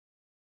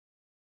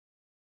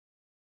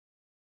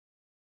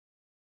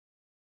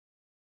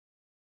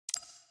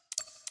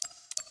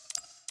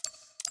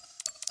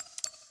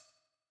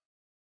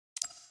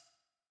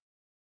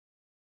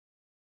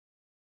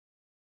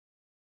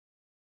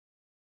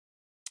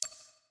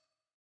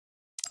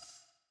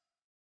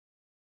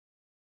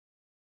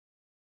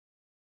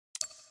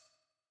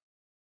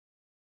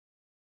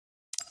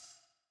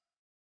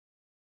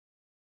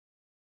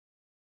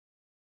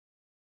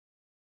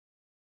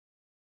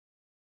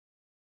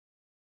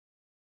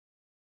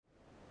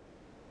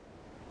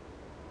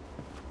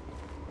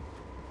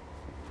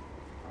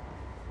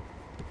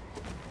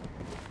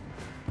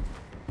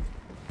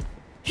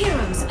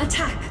Thanos,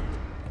 attack!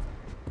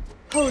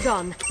 Hold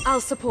on,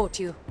 I'll support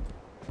you.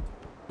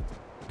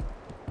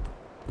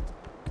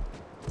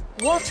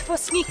 Watch for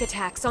sneak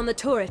attacks on the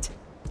turret.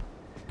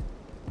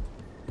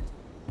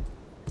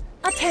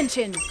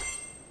 Attention!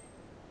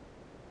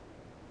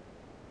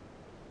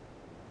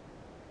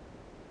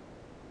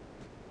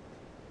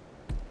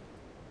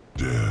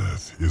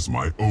 Death is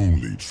my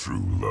only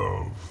true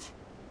love.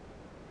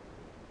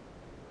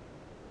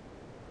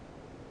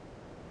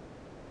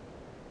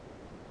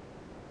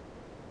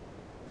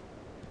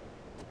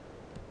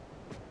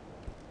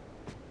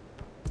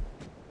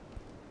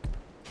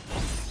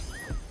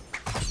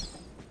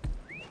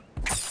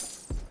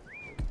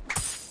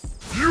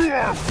 You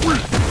are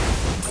weak!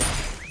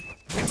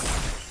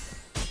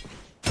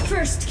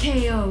 First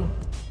KO.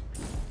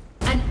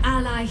 An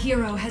ally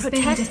hero has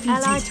been Protect defeated.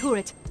 ally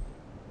turret.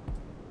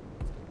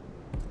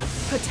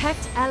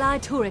 Protect ally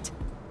turret.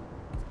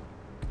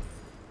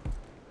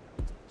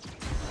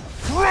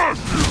 Crush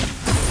you!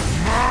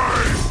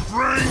 My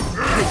strength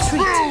is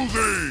Retreat.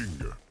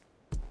 building!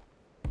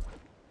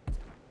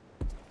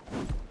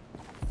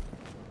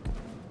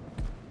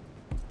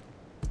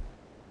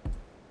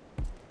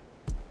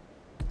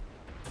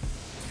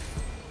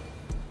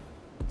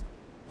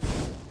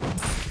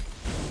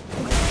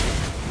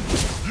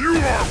 You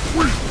are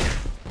weak!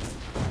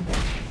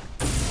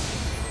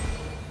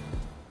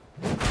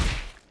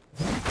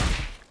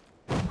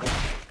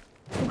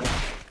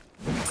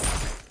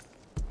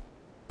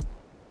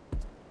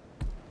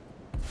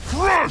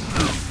 Crush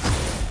you!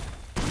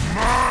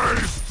 My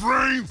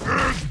strength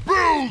is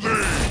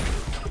building!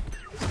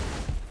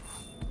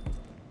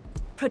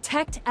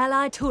 Protect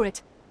ally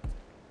turret.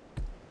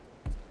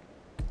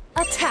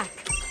 Attack!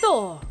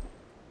 Thor!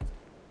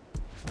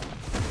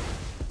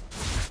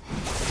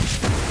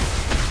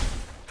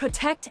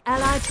 Protect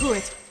ally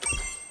turret.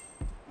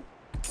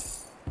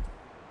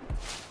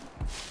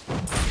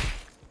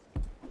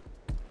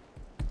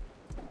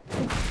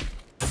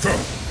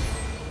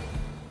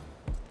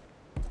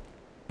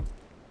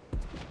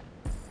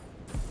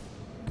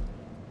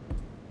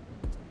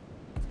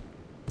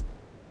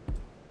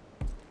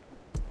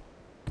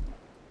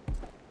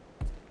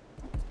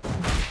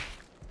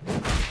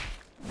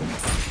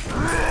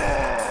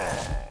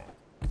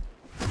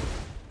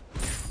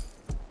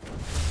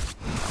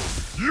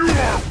 You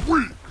are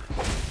weak!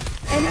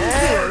 Enemy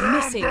hero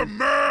missing. The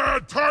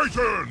Mad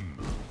Titan!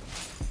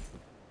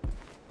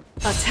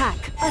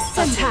 Attack!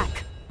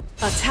 Attack!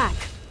 Attack!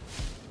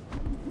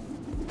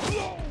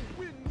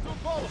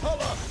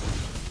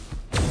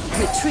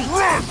 Retreat!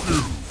 Crush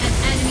you! An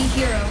enemy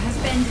hero has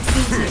been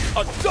defeated.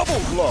 A double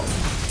blow!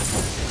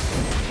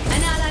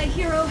 An ally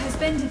hero has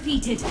been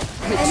defeated.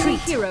 Enemy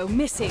hero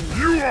missing.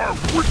 You are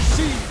weak!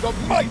 See the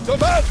might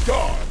of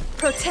Asgard!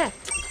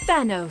 Protect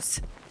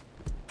Thanos.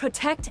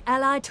 Protect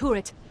ally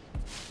turret.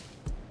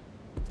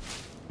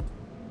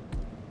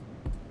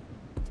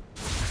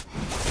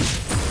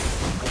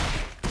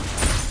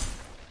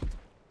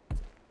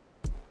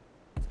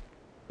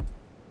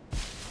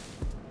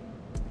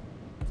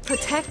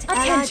 Protect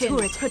ally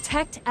turret.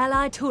 Protect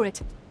ally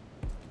turret.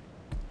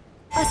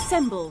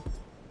 Assemble.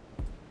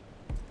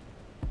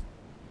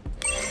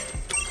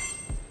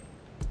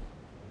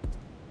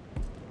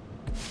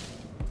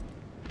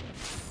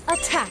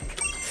 Attack!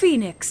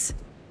 Phoenix.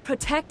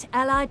 Protect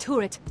ally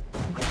turret.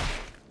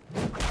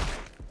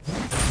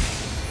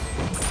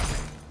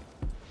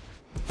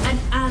 An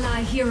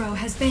ally hero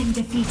has been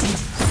defeated.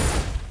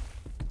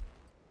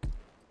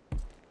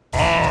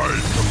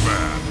 I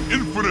command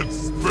infinite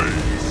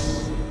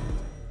space!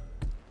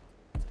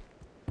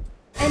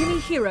 Enemy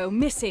hero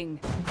missing.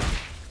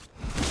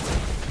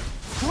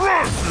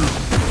 Crush you!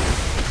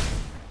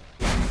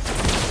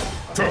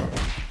 Tuh.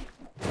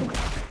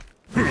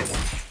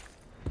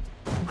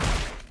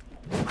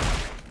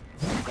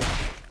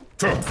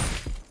 Tuh.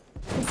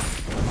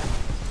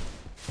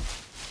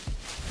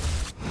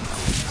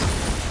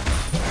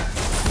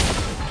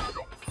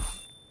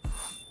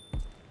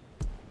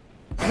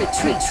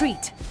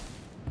 Retreat.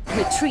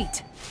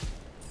 Retreat.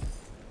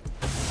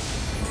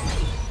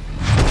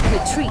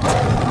 Retreat.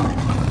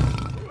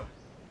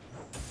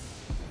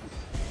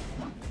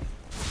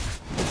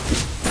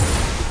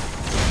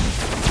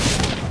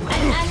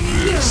 An enemy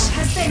hero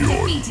has been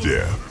Your defeated.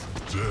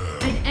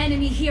 death. An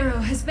enemy hero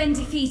has been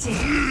defeated.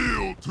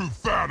 Yield to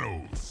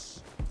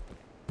Thanos!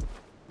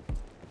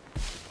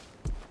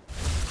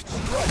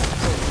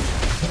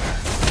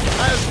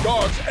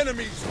 Asgard's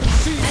enemies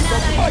see An the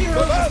ally might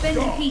hero of has been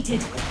Asgard!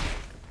 defeated.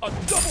 A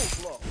double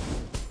blow!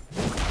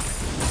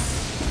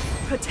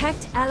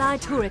 Protect ally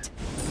turret.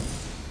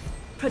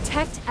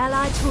 Protect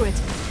ally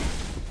turret.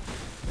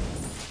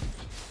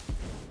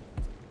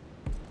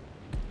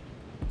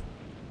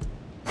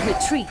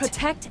 Retreat.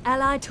 Protect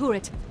ally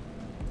turret.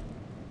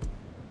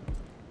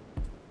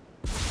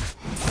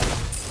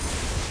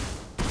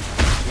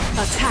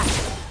 Attack.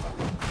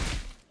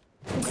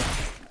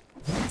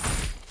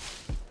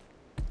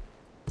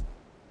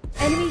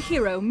 Enemy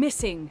hero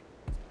missing.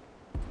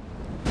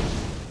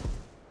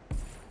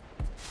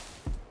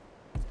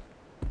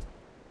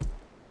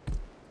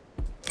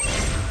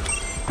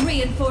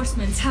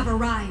 Reinforcements have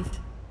arrived.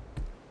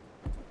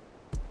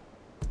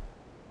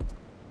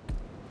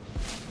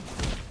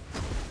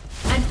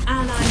 An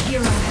ally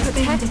hero has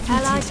been Protect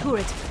defeated. ally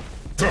turret.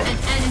 An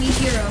enemy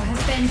hero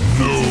has been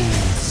No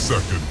defeated.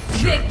 second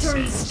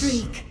Victory chances.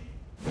 streak.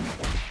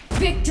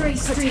 Victory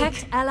streak.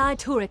 Protect ally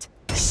turret.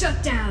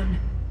 Shut down.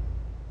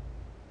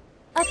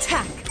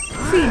 Attack.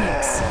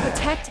 Phoenix.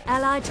 Protect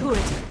ally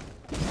turret.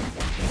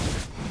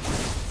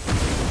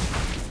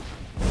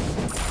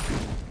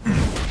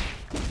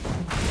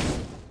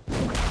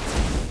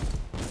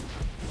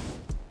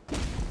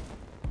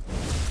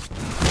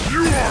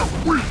 You are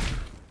weak.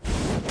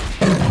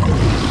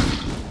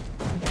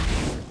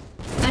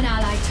 An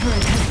ally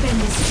turret has been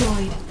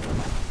destroyed.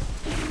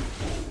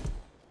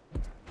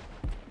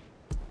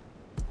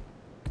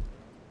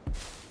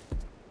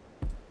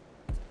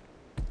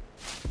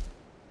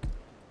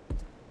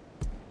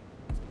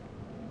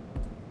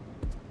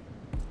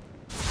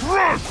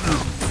 Crush you.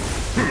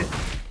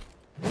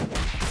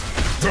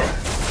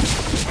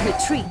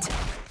 Retreat.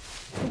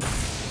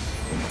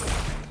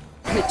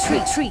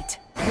 Retreat.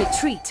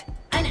 Retreat.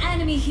 An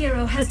enemy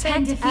hero has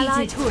been Protect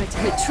ally defeated.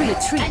 turret.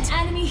 Retreat. An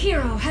enemy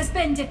hero has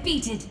been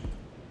defeated.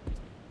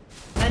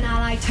 An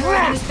ally turret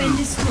has been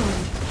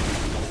destroyed.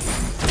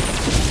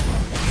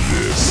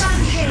 This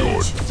Rampage.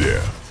 is your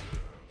death.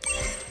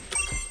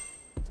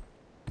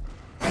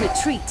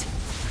 Retreat.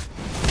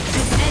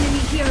 An enemy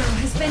hero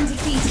has been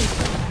defeated.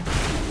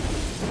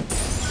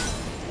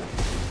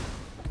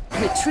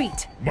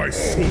 Retreat. My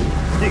soul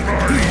will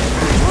not crush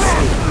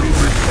you.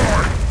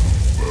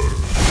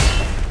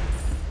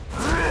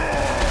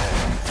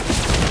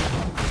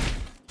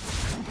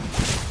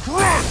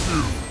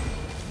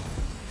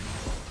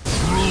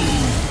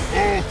 True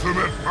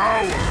ultimate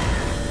power.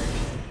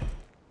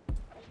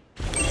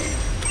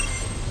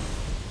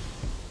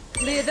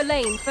 Clear the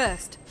lane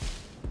first.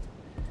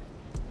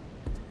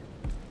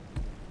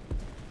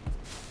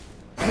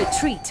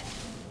 Retreat.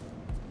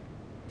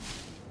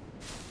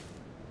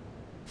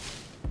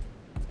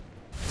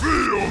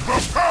 Feel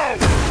the power.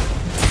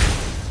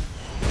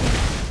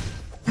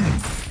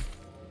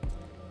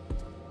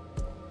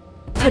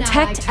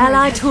 Protect An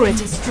ally has turret. been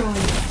destroyed.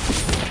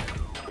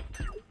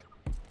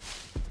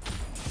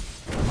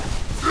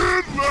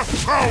 In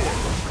the power.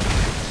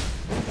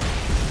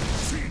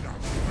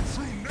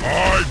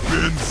 I've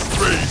been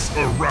space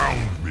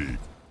around me.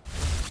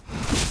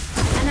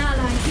 An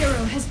ally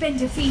hero has been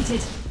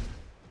defeated.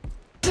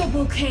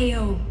 Double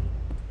KO.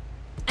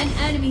 An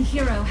enemy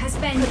hero has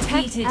been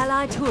Protect defeated.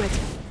 ally turret.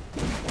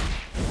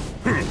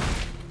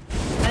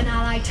 An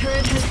ally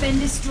turret has been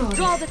destroyed.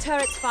 Draw the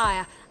turret's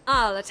fire.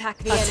 I'll attack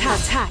the enemy.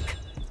 Attack.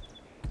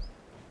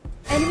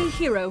 Enemy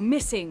hero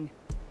missing.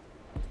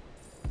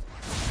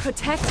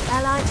 Protect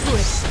ally turret.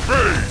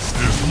 Space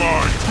is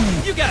my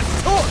tool. You got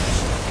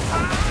torched!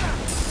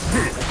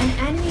 An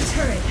enemy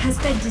turret has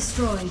been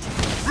destroyed.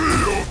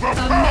 Feel the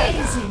power.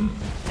 Amazing.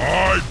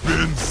 I've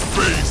been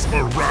space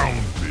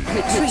around me.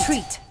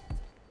 Retreat.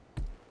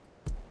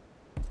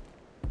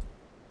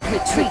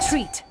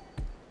 Retreat.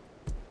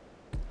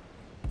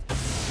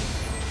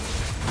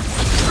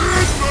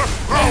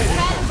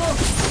 Incredible.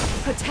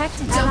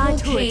 Protect ally Double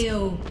turret.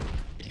 KO.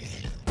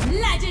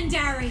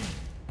 Legendary.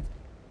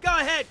 Go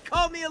ahead,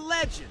 call me a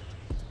legend!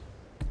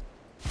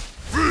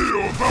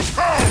 Feel the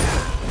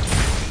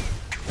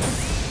power.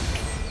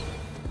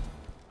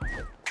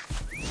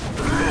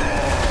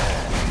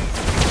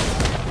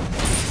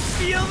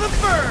 Feel the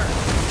burn!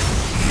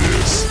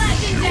 This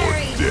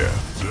Legendary. is your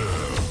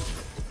death.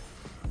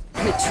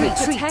 Retreat.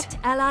 Protect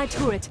ally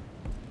turret.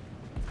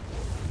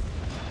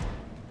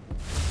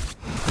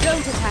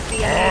 Don't attack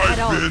the enemy head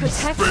on. I've been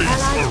Protect space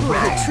ally turret.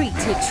 around.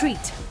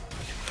 Retreat.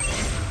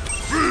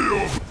 Feel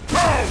the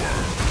power.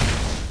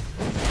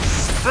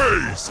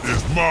 Space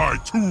is my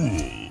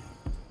tool.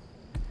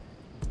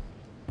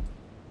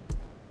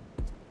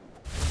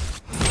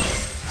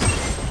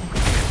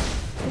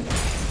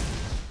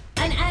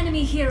 An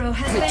enemy hero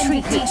has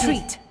been defeated.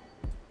 Retreat.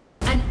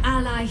 An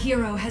ally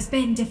hero has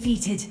been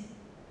defeated.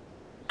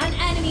 An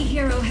enemy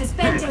hero has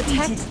been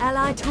defeated. Protect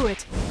ally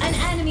turret. An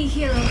enemy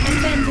hero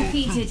has been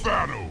defeated.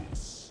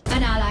 Thanos.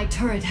 An ally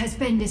turret has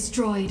been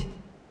destroyed.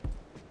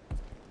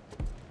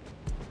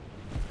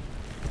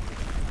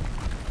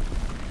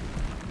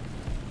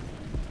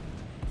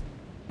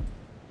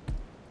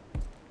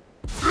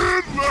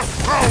 In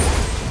the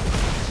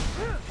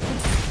power.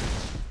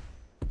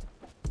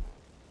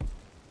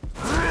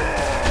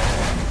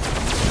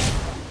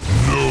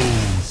 No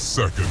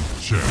second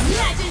chance.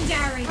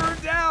 Legendary.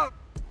 Burned out!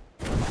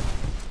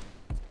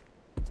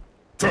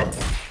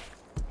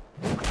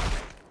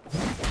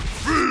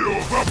 Feel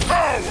the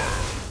power.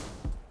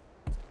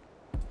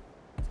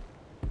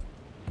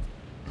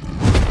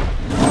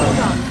 Hold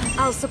on.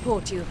 I'll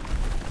support you.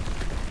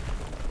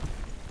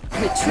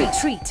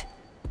 Retreat.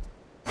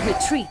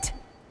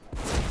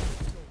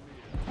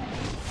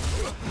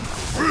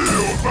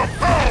 Feel the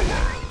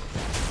power.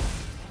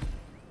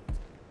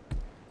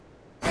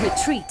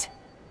 Retreat.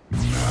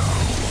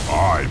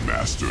 I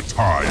master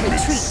time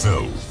Retreat.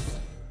 itself.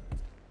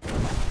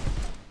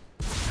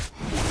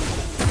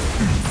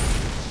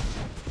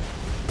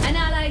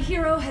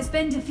 hero has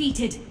been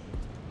defeated.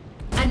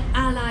 An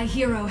ally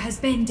hero has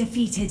been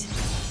defeated.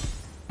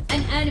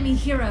 An enemy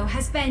hero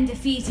has been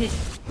defeated.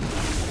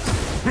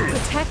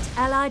 Protect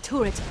allied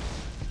turret.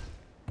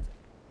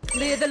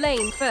 Clear the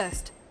lane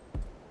first.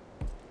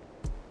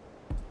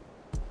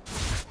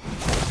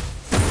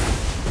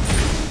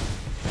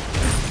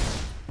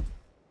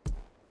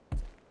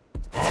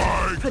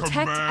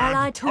 Protect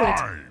allied turret.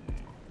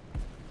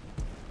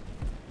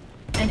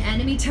 An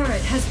enemy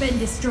turret has been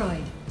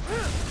destroyed.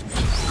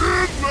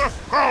 Endless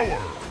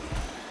power!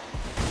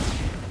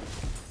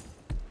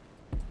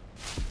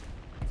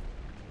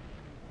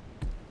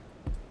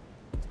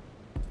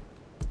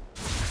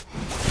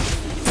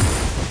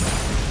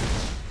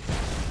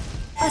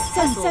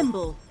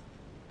 Assemble.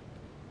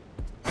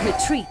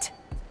 Retreat.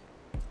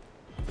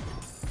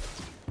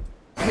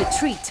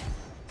 Retreat.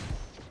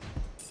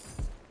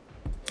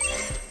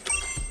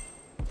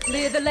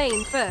 Clear the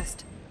lane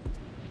first.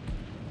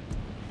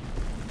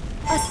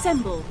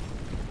 Assemble.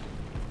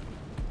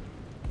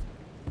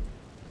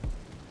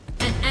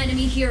 An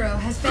enemy hero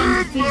has been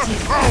defeated.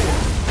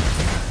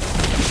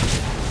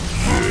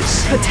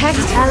 Protect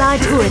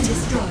allied turret.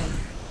 Destroyed.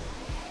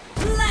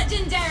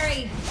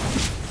 Legendary!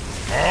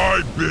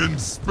 I bend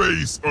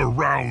space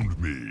around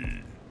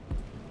me.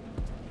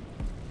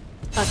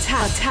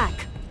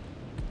 Attack.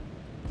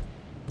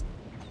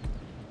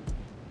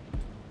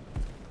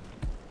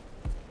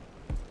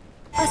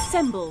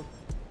 Assemble.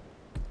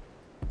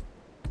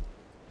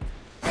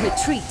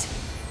 Retreat.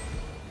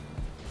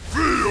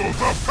 Feel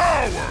the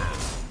power!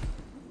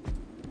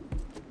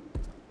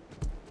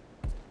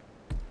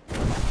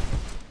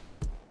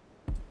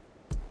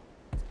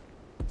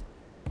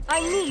 I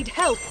need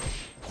help.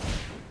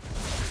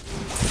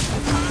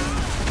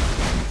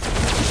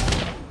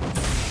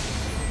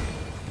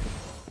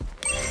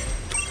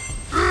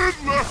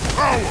 Endless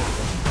power!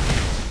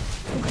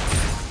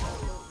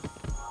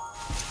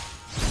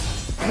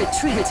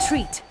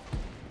 Retreat.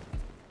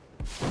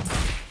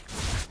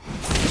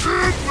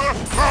 Endless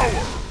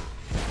power!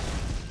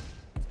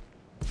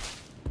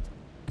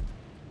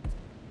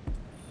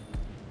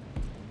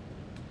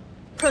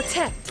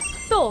 Protect.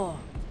 Thor.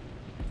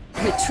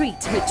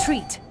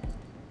 Retreat.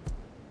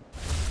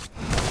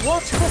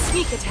 Watch for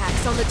sneak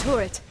attacks on the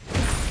turret.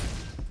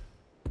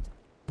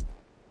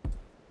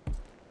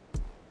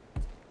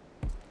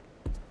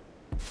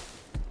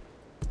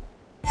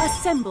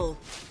 Assemble.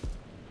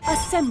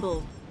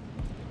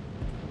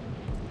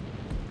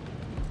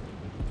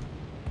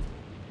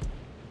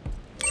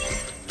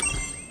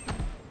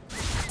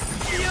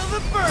 Feel the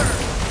burn!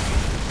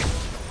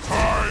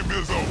 Time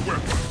is a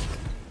weapon.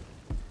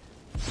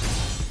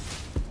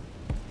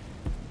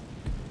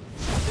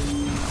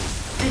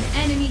 An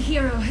enemy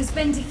hero has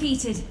been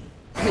defeated.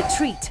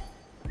 Retreat.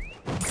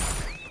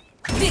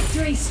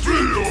 Victory streak!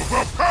 Feel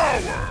the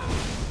power!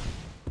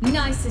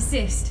 Nice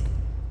assist.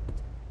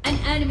 An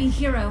enemy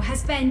hero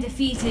has been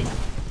defeated.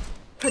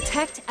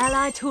 Protect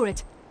allied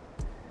turret.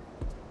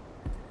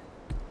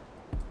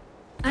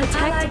 An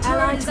allied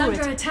turret is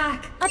under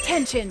attack.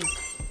 Attention.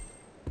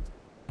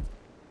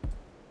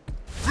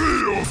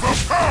 Feel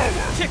the power!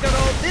 Check out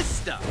all this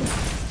stuff!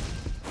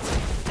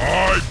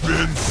 I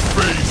bend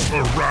space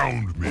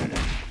around me.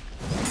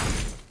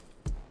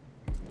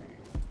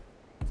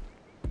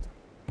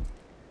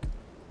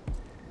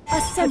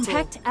 Assemble.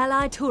 Protect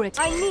allied turret.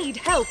 I need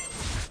help.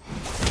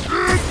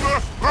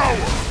 Endless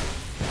power!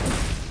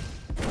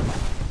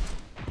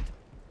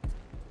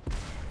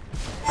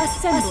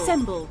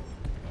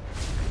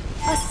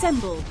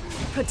 Assemble.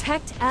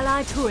 Protect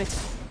allied turret.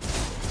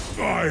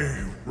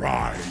 I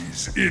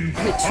rise in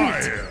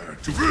fire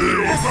to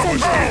feel the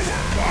power!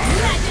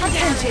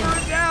 Attention.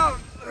 Down!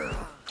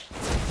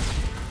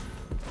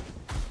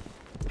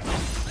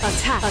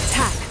 Attack.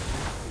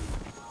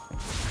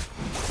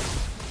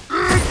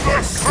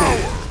 Endless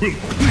power! Will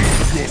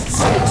cleave your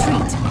soul!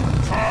 Retreat.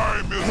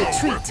 Time is a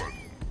weapon!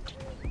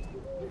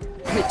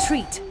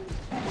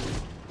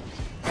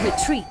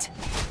 Retreat.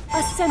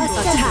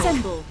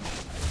 Assemble.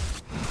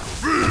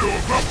 Feel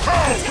the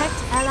power! Protect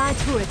allied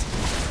turret.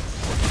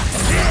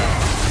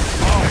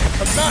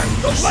 Command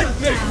the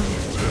lightning!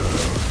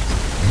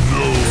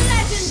 No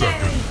Legendary!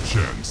 second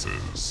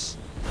chances.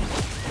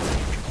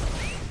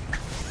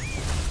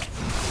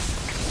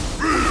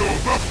 Feel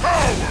the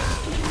power!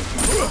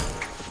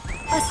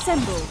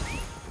 Assemble.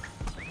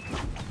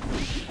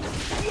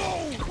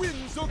 Blow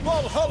winds of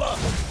Valhalla!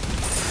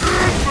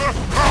 Endless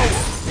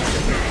power!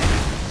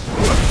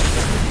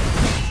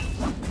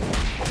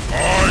 I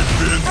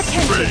bend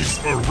space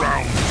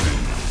around me.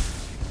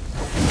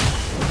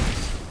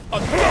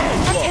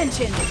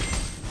 Attention.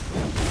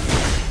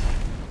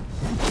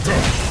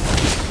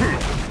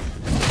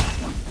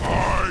 I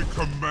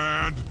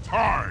command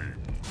time.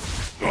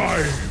 I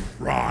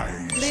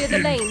rise Clear the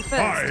lane first.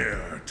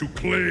 fire to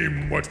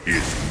claim what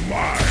is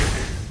mine.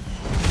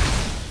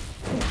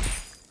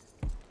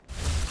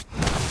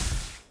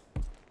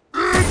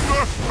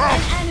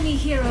 An enemy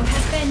hero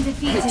has been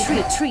defeated.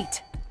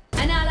 Retreat.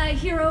 An ally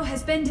hero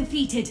has been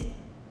defeated.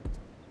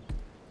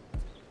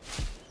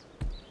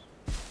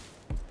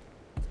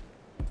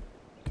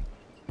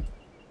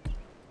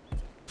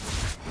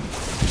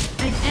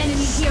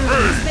 hero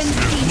has been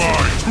defeated.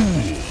 My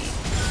tool.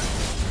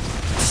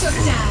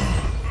 Showdown.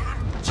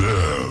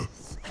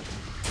 Death.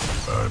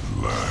 At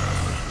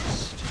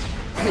last.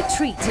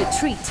 Retreat,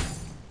 retreat.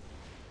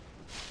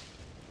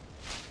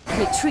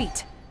 Retreat.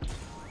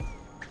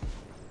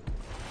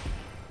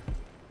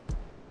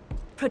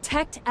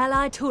 Protect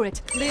allied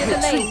turret. Clear the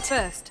lane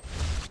first.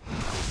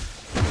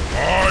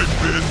 I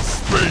bend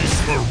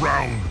space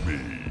around me.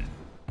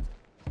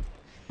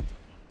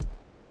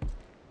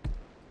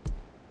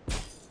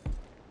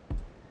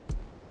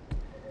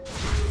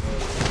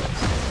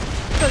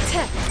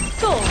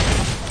 Protect. Go.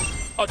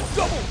 A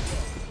double.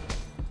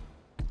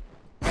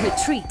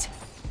 Retreat.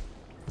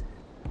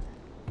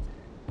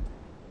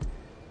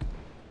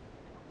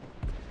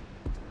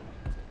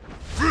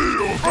 Feel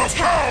the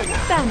Attack. power.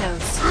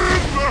 Thanos.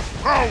 In the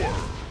power.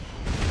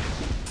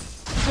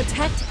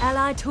 Protect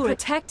allied turret.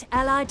 Protect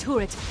allied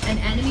turret. An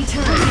enemy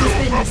turret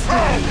has been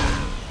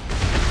destroyed.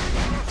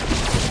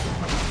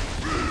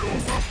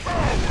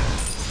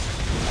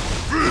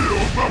 Feel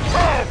the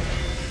power.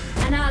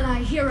 An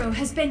ally hero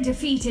has been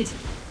defeated.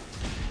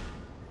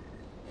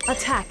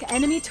 Attack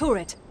enemy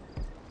turret.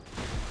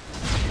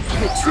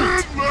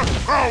 Retreat. In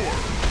the power.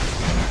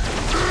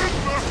 In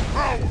the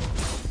power.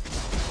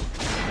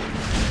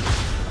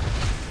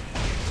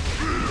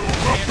 Feel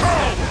the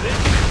power.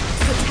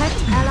 Protect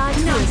allied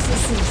turret.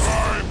 Narcissus.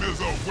 Time is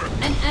a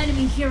weapon. An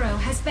enemy hero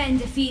has been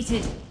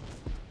defeated.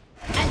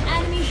 An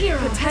enemy hero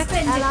Protect has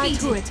been allied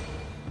defeated. turret.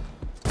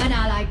 An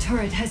allied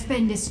turret has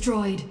been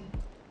destroyed.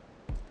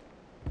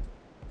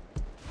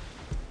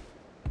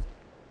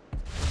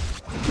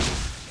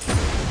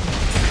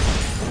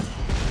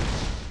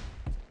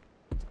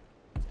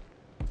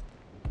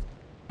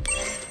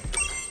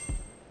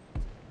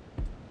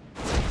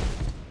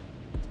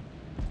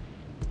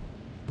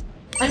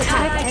 An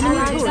Attack allied enemy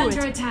turret is turret.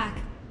 under attack.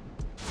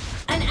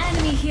 An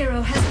enemy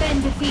hero has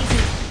been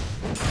defeated.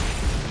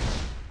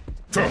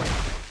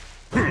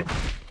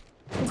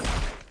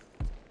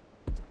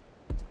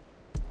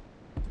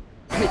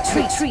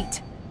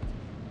 Retreat.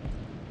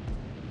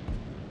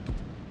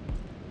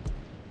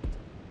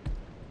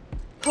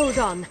 Hold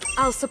on.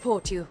 I'll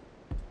support you.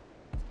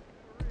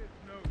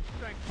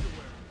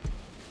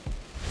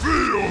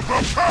 Feel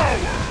the power.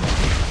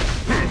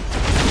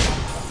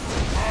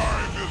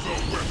 Time is a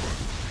weapon.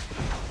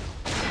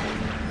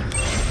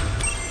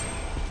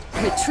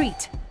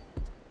 Retreat.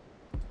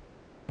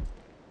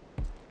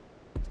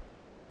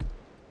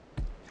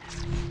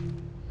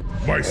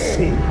 My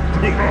soul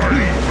will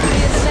bleed.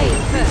 Clear the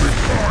lane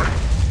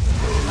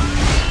first.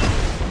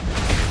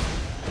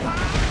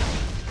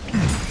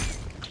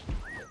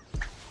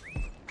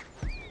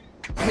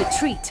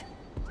 Retreat.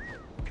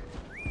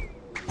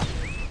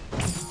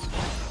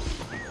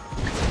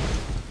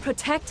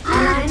 Protect An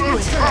allied enemy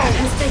turret. turret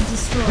has been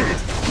destroyed.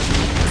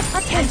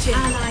 Attention.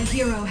 An ally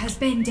hero has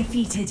been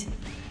defeated.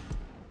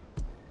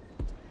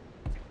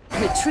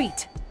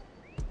 Retreat.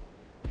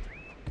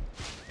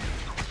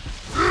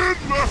 In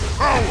the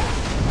power.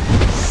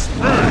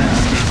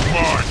 Space is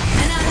mine.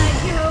 An allied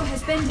hero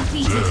has been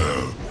defeated.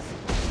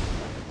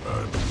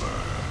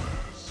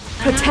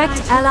 Protect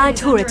An allied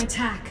turret is turret. under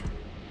attack.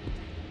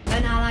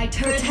 An allied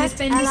turret has Protect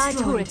been allied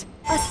destroyed. turret.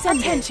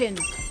 Attention.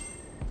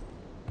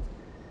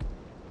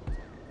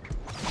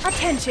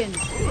 Attention.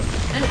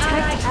 An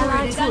allied turret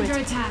allied is turret. under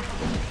attack.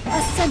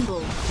 Assemble.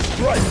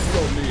 Right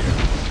so near.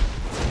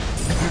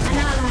 An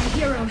allied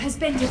hero has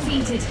been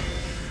defeated.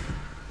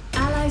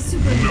 Ally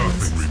superheroes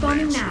Nothing spawning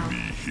remains now. for me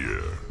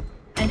here.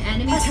 An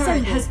enemy turret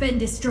Assemble. has been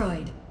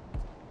destroyed.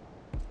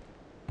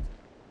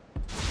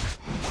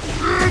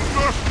 In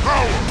the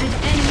power. An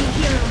enemy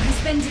hero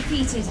has been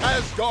defeated.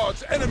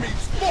 Asgard's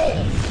enemies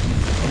fall.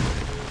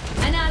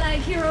 An allied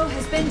hero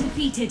has been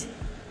defeated.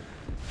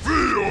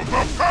 Feel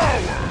the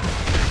power.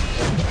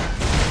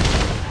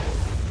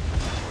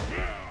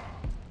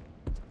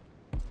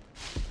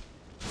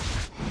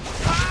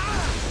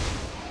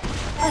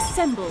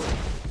 Assemble.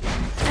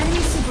 Enemy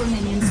super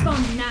minions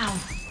spawning now.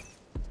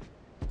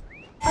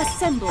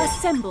 Assemble.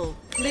 Assemble.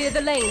 Clear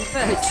the lane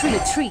first.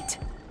 Retreat.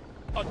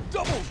 A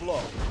double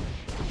blow.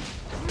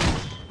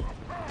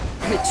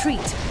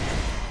 Retreat.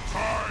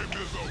 Time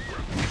is a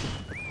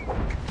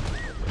weapon.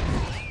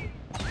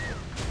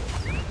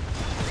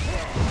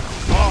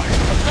 I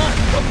command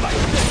the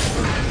lightning.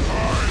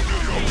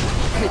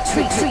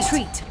 Retreat.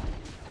 Retreat.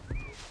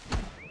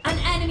 An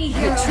enemy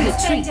hero has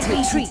been Retreat. defeated.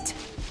 Retreat.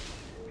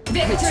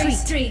 Victory Retreat.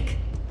 streak.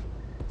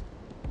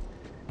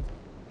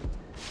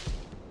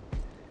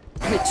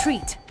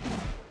 Retreat.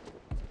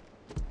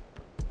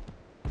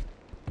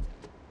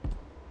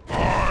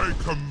 I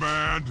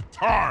command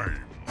time.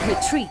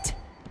 Retreat.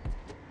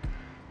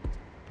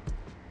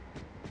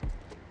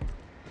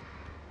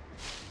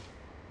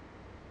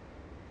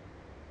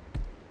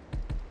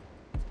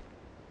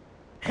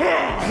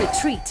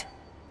 Retreat.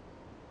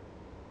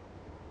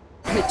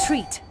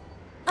 Retreat.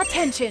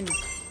 Attention.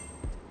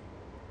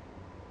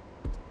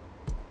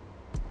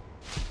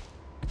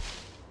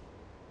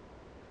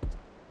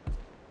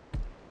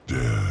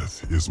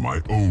 Death is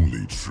my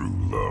only true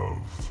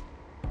love.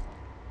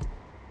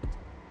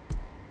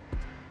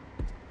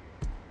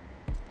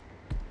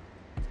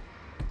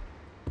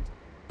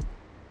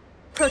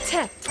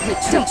 Protect.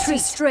 Retreat.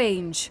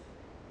 Strange.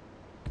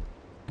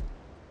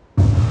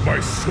 My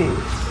sword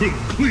will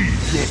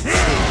cleave your soul.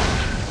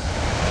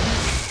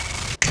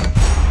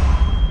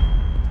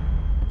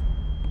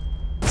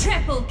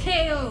 Triple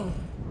KO.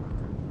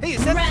 Hey,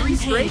 is that three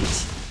straight?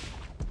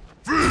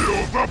 Feel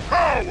the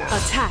power!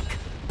 Attack.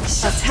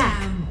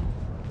 Showdown.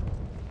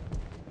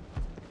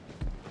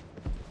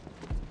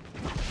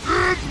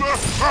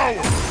 Endless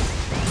power!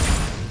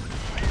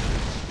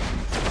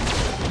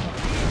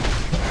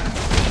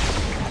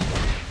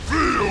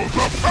 Feel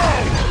the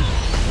power!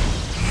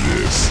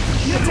 This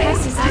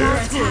This is under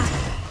attack.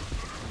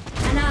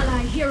 An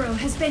ally hero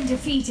has been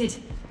defeated.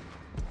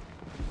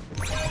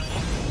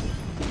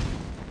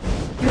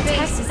 Your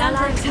base is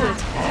under attack.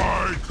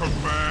 I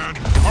command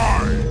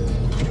I.